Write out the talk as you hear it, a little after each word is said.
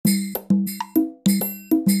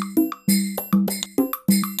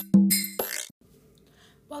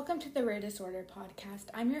the Rare Disorder podcast.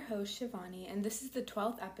 I'm your host, Shivani, and this is the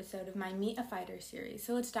 12th episode of my Meet a Fighter series,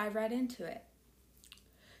 so let's dive right into it.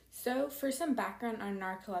 So, for some background on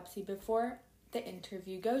narcolepsy before the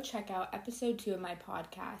interview, go check out episode 2 of my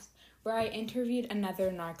podcast, where I interviewed another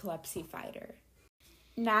narcolepsy fighter.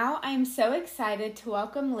 Now, I am so excited to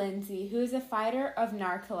welcome Lindsey, who is a fighter of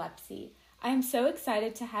narcolepsy. I am so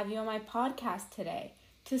excited to have you on my podcast today.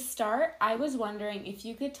 To start, I was wondering if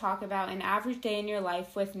you could talk about an average day in your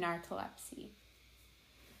life with narcolepsy.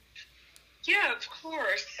 Yeah, of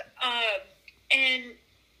course. And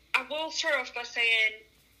I will start off by saying,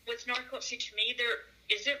 with narcolepsy, to me, there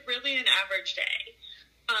isn't really an average day.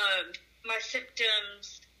 My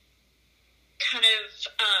symptoms kind of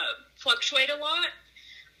fluctuate a lot.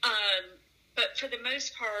 But for the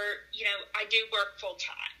most part, I do work full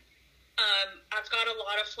time. I've got a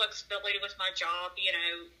lot of flexibility with my job,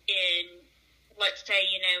 in, let's say,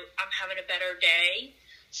 I'm having a better day.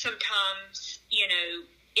 Sometimes,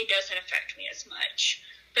 it doesn't affect me as much.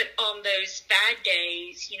 But on those bad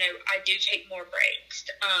days, I do take more breaks.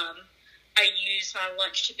 I use my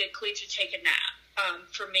lunch typically to take a nap.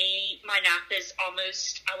 For me, my nap is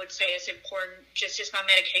almost, I would say, as important just as my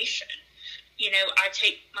medication. I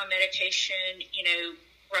take my medication,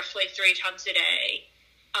 roughly 3 times a day.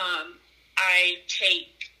 I take,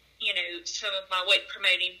 some of my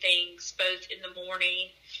weight-promoting things both in the morning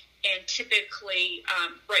and typically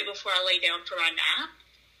right before I lay down for my nap.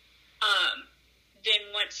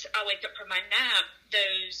 Then once I wake up from my nap,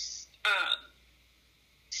 those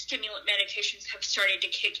stimulant medications have started to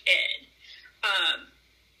kick in.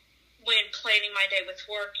 When planning my day with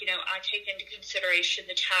work, I take into consideration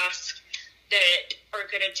the tasks that are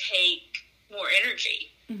going to take more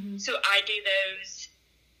energy. Mm-hmm. So I do those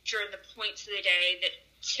during the points of the day that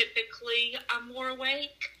typically I'm more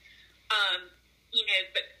awake.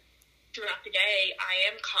 But throughout the day,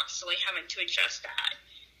 I am constantly having to adjust that.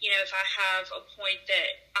 If I have a point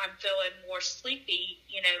that I'm feeling more sleepy,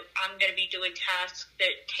 I'm going to be doing tasks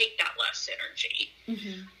that take that less energy.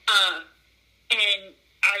 Mm-hmm. And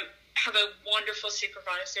I have a wonderful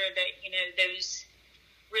supervisor that, those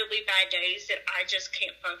really bad days that I just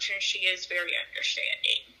can't function, she is very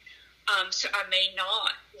understanding. So I may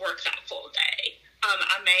not work that full day.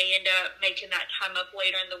 I may end up making that time up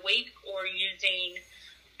later in the week or using,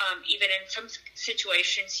 even in some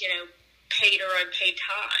situations, paid or unpaid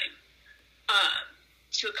time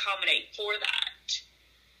to accommodate for that.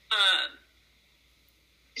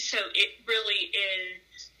 So it really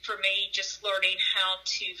is, for me, just learning how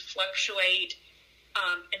to fluctuate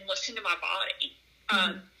and listen to my body.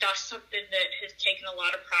 That's something that has taken a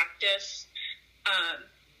lot of practice.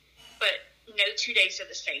 But no 2 days are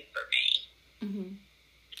the same for me. Mm-hmm.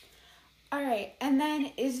 All right. And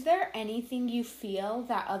then is there anything you feel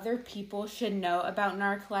that other people should know about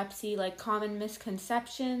narcolepsy, like common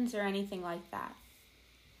misconceptions or anything like that?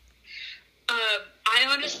 I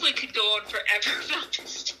honestly could go on forever about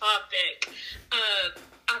this topic.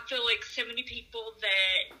 I feel like so many people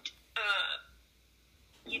that,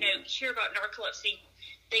 hear about narcolepsy,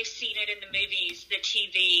 they've seen it in the movies, the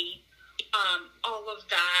TV, all of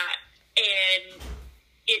that, and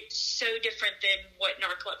it's so different than what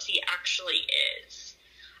narcolepsy actually is.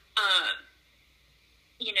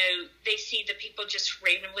 They see the people just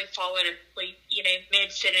randomly falling asleep,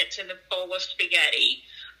 mid-sentence in the bowl of spaghetti.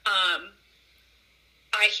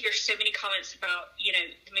 I hear so many comments about,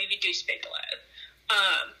 the movie Deuce Bigelow.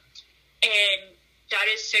 And that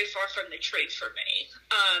is so far from the truth for me.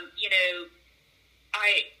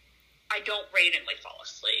 I don't randomly fall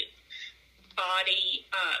asleep. Body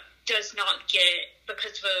does not get,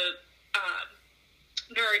 because of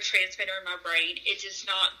a neurotransmitter in my brain, it does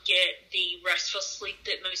not get the restful sleep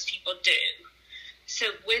that most people do. So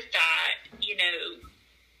with that,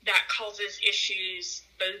 that causes issues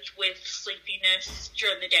both with sleepiness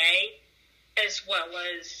during the day, as well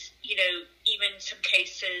as, even some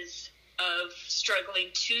cases of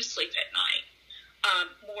struggling to sleep at night.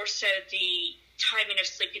 More so the timing of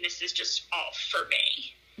sleepiness is just off for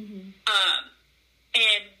me. Mm-hmm.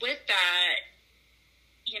 And with that,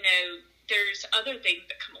 there's other things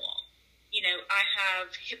that come along. I have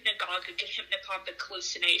hypnagogic and hypnagogic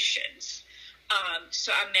hallucinations.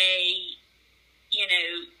 So I may,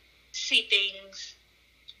 see things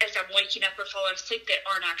as I'm waking up or falling asleep that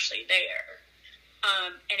aren't actually there.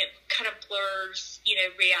 And it kind of blurs,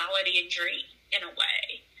 reality and dream in a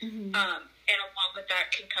way. Mm-hmm. And along with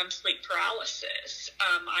that can come sleep paralysis.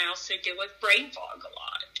 I also deal with brain fog a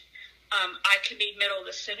lot. I can be middle of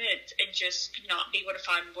the sentence and just not be able to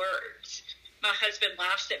find words. My husband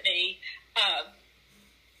laughs at me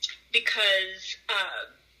because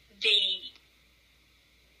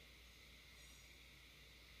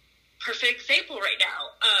perfect example right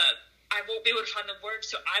now. I won't be able to find the word,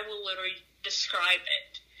 so I will literally describe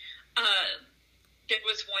it. There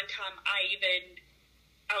was one time I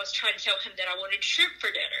was trying to tell him that I wanted shrimp for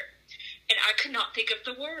dinner, and I could not think of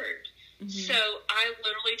the word. Mm-hmm. So I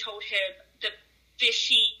literally told him the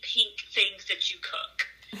fishy pink things that you cook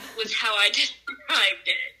was how I described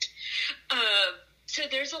it. So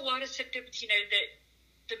there's a lot of symptoms, that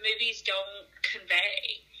the movies don't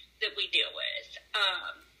convey that we deal with.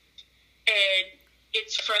 And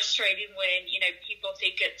it's frustrating when, people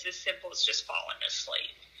think it's as simple as just falling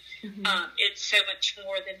asleep. Mm-hmm. It's so much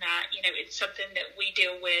more than that. It's something that we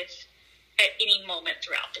deal with at any moment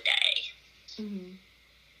throughout the day. Mm-hmm.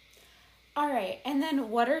 All right. And then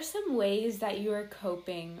what are some ways that you are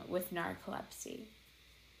coping with narcolepsy?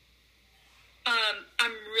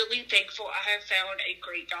 I'm really thankful I have found a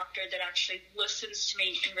great doctor that actually listens to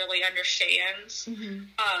me and really understands. Mm-hmm.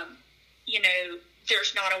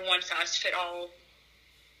 There's not a one-size-fit-all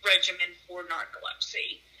regimen for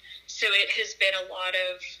narcolepsy. So it has been a lot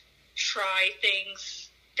of try things,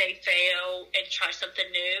 they fail, and try something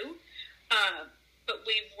new. But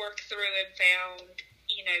we've worked through and found,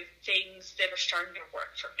 things that are starting to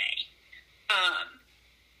work for me.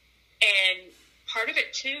 And part of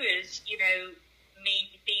it, too, is,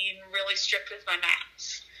 me being really strict with my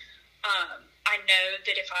naps. I know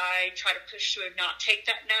that if I try to push through and not take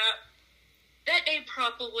that nap, that day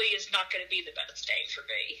probably is not going to be the best day for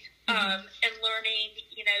me. Mm-hmm. And learning,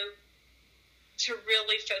 to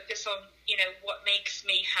really focus on, what makes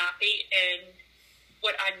me happy and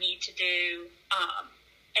what I need to do,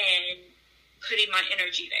 and putting my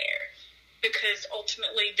energy there. Because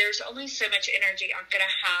ultimately, there's only so much energy I'm going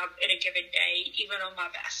to have in a given day, even on my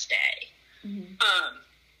best day. Mm-hmm.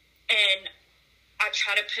 And I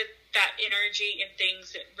try to put that energy in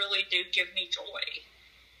things that really do give me joy.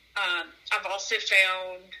 I've also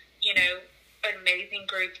found, an amazing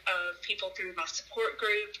group of people through my support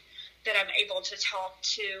group that I'm able to talk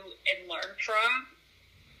to and learn from.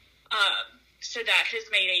 So that has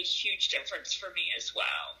made a huge difference for me as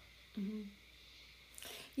well. Mm-hmm.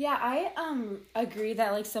 Yeah, I agree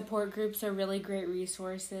that support groups are really great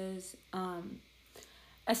resources,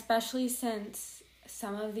 especially since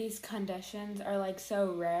some of these conditions are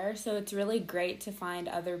so rare. So it's really great to find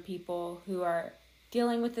other people who are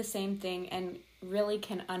dealing with the same thing and really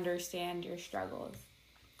can understand your struggles.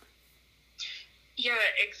 Yeah,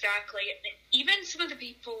 exactly. Even some of the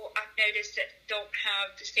people I've noticed that don't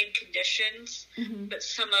have the same conditions, mm-hmm. but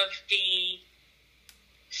some of the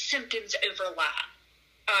symptoms overlap.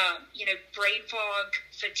 Brain fog,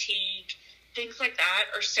 fatigue, things like that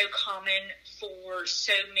are so common for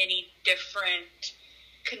so many different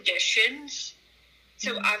conditions.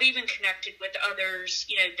 So mm-hmm. I've even connected with others,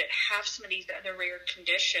 that have some of these other rare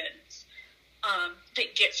conditions,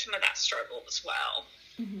 that get some of that struggle as well.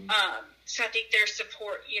 Mm-hmm. So I think there's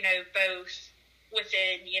support, both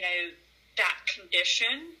within, that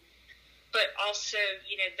condition, but also,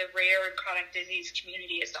 the rare and chronic disease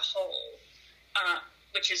community as a whole,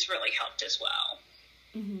 which has really helped as well.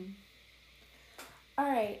 Mm-hmm. All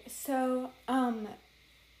right. So,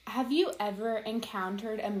 have you ever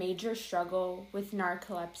encountered a major struggle with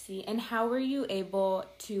narcolepsy, and how were you able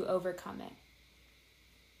to overcome it?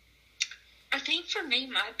 I think for me,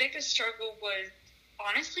 my biggest struggle was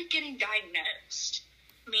honestly getting diagnosed.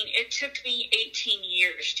 I mean, it took me 18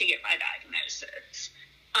 years to get my diagnosis.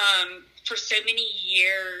 For so many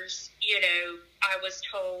years, I was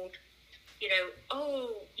told,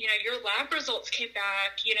 your lab results came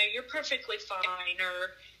back, you're perfectly fine,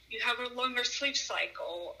 or you have a longer sleep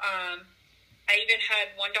cycle. I even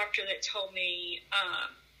had one doctor that told me,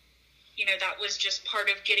 that was just part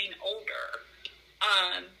of getting older.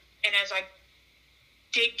 And as I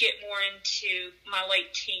did get more into my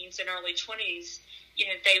late teens and early 20s,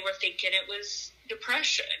 they were thinking it was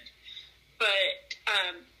depression. But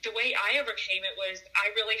the way I overcame it was I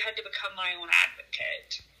really had to become my own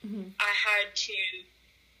advocate. Mm-hmm. I had to,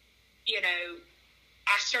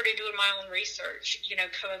 I started doing my own research,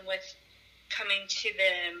 coming to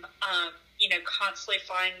them, constantly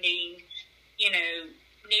finding,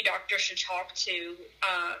 new doctors to talk to.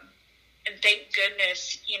 And thank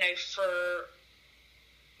goodness, for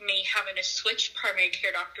me having to switch primary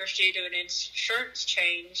care doctors due to an insurance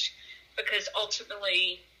change, because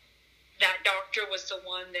ultimately that doctor was the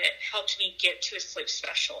one that helped me get to a sleep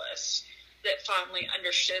specialist that finally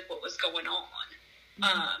understood what was going on.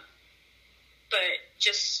 Mm-hmm. But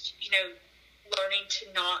just, learning to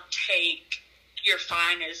not take "you're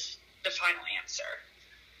fine" as the final answer.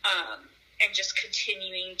 And just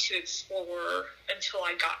continuing to explore until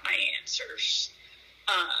I got my answers.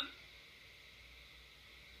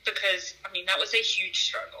 because, I mean, that was a huge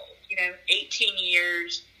struggle. 18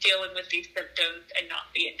 years dealing with these symptoms and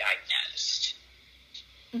not being diagnosed.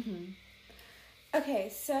 Mm-hmm. Okay,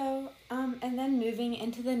 so, and then moving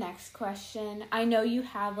into the next question, I know you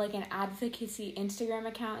have like an advocacy Instagram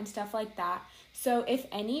account and stuff like that. So if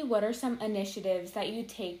any, what are some initiatives that you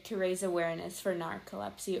take to raise awareness for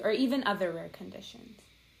narcolepsy or even other rare conditions?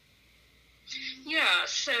 Yeah,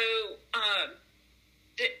 so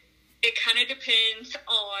it kind of depends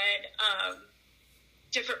on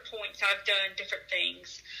different points. I've done different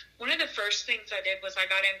things. One of the first things I did was I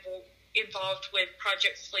got involved with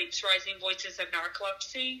Project Sleep's Rising Voices of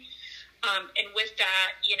Narcolepsy. And with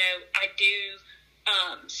that, I do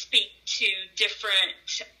speak to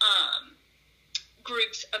different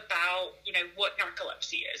groups about, what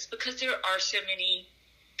narcolepsy is, because there are so many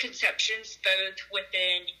conceptions, both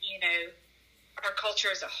within, our culture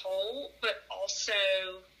as a whole, but also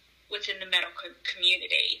within the medical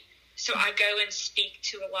community. So I go and speak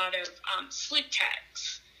to a lot of sleep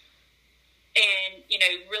techs and,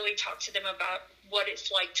 really talk to them about what it's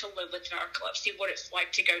like to live with narcolepsy, what it's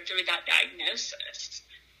like to go through that diagnosis.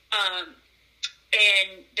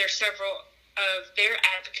 And there's several of their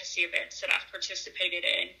advocacy events that I've participated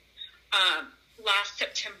in. Last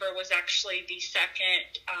September was actually the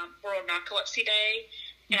second World Narcolepsy Day,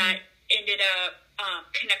 and I ended up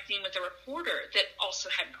connecting with a reporter that also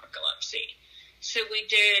had narcolepsy. So we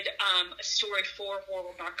did a story for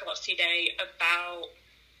World Narcolepsy Day about,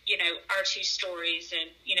 our two stories and,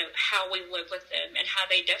 how we live with them and how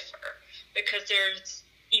they differ. Because there's,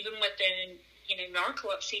 even within,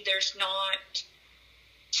 narcolepsy, there's not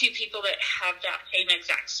two people that have that same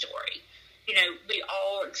exact story. We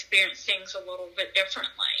all experience things a little bit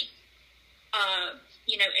differently.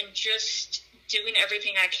 And just doing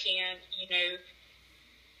everything I can,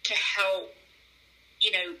 to help,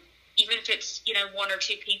 even if it's, one or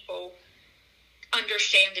two people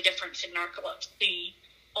understand the difference in narcolepsy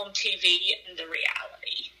on TV and the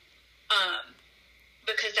reality.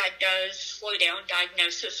 Because that does slow down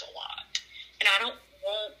diagnosis a lot. And I don't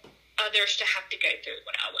want others to have to go through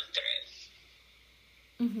what I went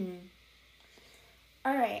through. Mm-hmm.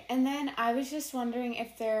 All right, and then I was just wondering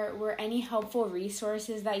if there were any helpful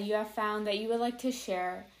resources that you have found that you would like to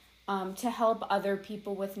share to help other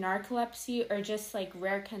people with narcolepsy or just like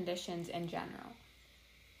rare conditions in general.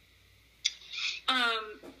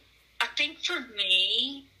 I think for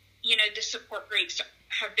me, the support groups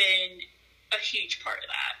have been a huge part of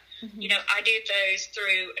that. Mm-hmm. I do those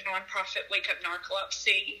through a nonprofit, Wake Up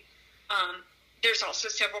Narcolepsy. There's also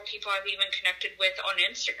several people I've even connected with on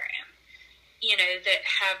Instagram, that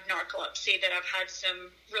have narcolepsy that I've had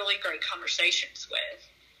some really great conversations with.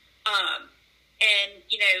 And,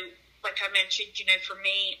 like I mentioned, for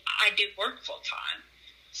me, I do work full time.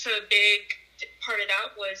 So a big part of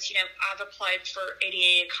that was, I've applied for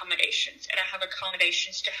ADA accommodations, and I have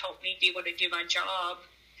accommodations to help me be able to do my job.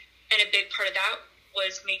 And a big part of that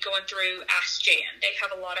was me going through Ask Jan. They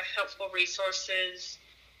have a lot of helpful resources,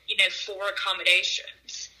 for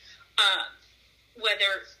accommodations.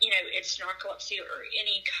 Whether, it's narcolepsy or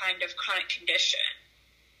any kind of chronic condition.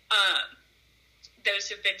 Those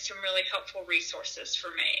have been some really helpful resources for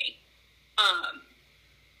me.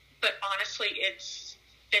 But honestly, it's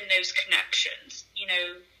been those connections,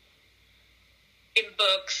 in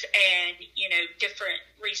books and, different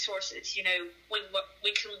resources,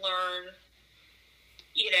 we can learn,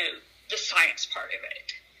 the science part of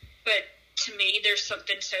it. But to me, there's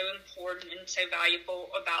something so important and so valuable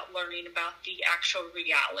about learning about the actual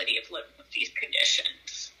reality of living with these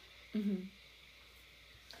conditions. Mm-hmm.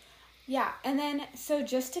 Yeah, and then, so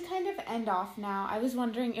just to kind of end off now, I was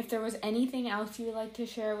wondering if there was anything else you would like to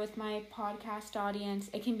share with my podcast audience.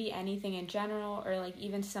 It can be anything in general or like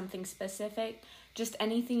even something specific, just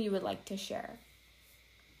anything you would like to share.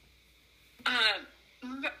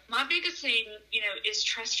 My biggest thing, is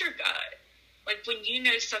trust your gut. Like when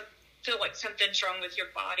feel like something's wrong with your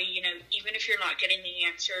body, even if you're not getting the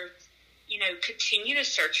answer, continue to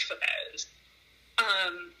search for those.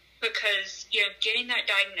 Because, getting that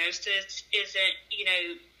diagnosis isn't,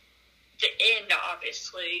 the end,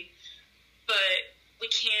 obviously, but we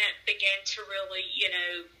can't begin to really,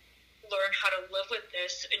 learn how to live with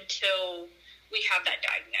this until we have that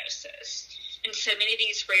diagnosis. And so many of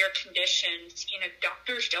these rare conditions,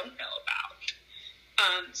 doctors don't know about.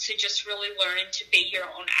 So just really learning to be your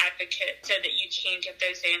own advocate so that you can get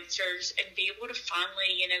those answers and be able to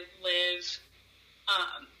finally, live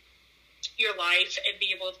your life and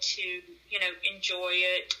be able to, enjoy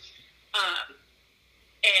it.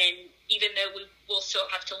 And even though we will still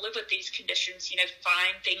have to live with these conditions,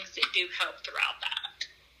 find things that do help throughout that.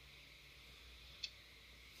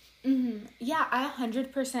 Yeah, I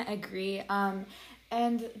 100% agree.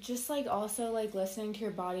 And just like also like listening to your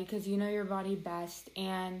body because you know your body best,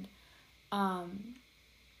 and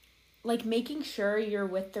like making sure you're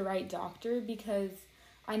with the right doctor, because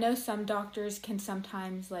I know some doctors can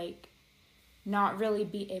sometimes like not really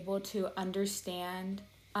be able to understand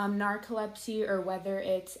narcolepsy or whether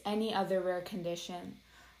it's any other rare condition.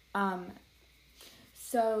 Um,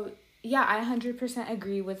 so yeah, I 100%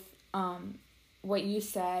 agree with what you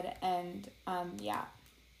said, and yeah.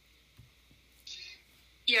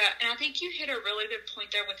 Yeah, and I think you hit a really good point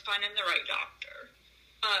there with finding the right doctor.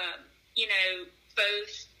 You know,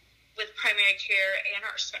 both with primary care and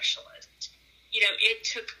our specialist. You know, it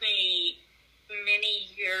took me many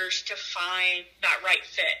years to find that right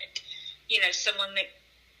fit. You know, someone that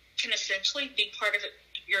can essentially be part of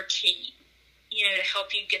your team, you know, to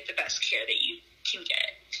help you get the best care that you can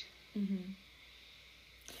get. Mm-hmm.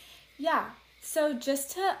 Yeah. So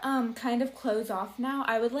just to kind of close off now,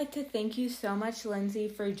 I would like to thank you so much, Lindsey,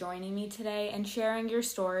 for joining me today and sharing your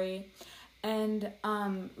story and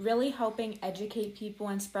really helping educate people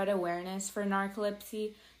and spread awareness for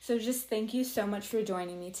narcolepsy. So just thank you so much for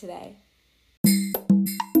joining me today.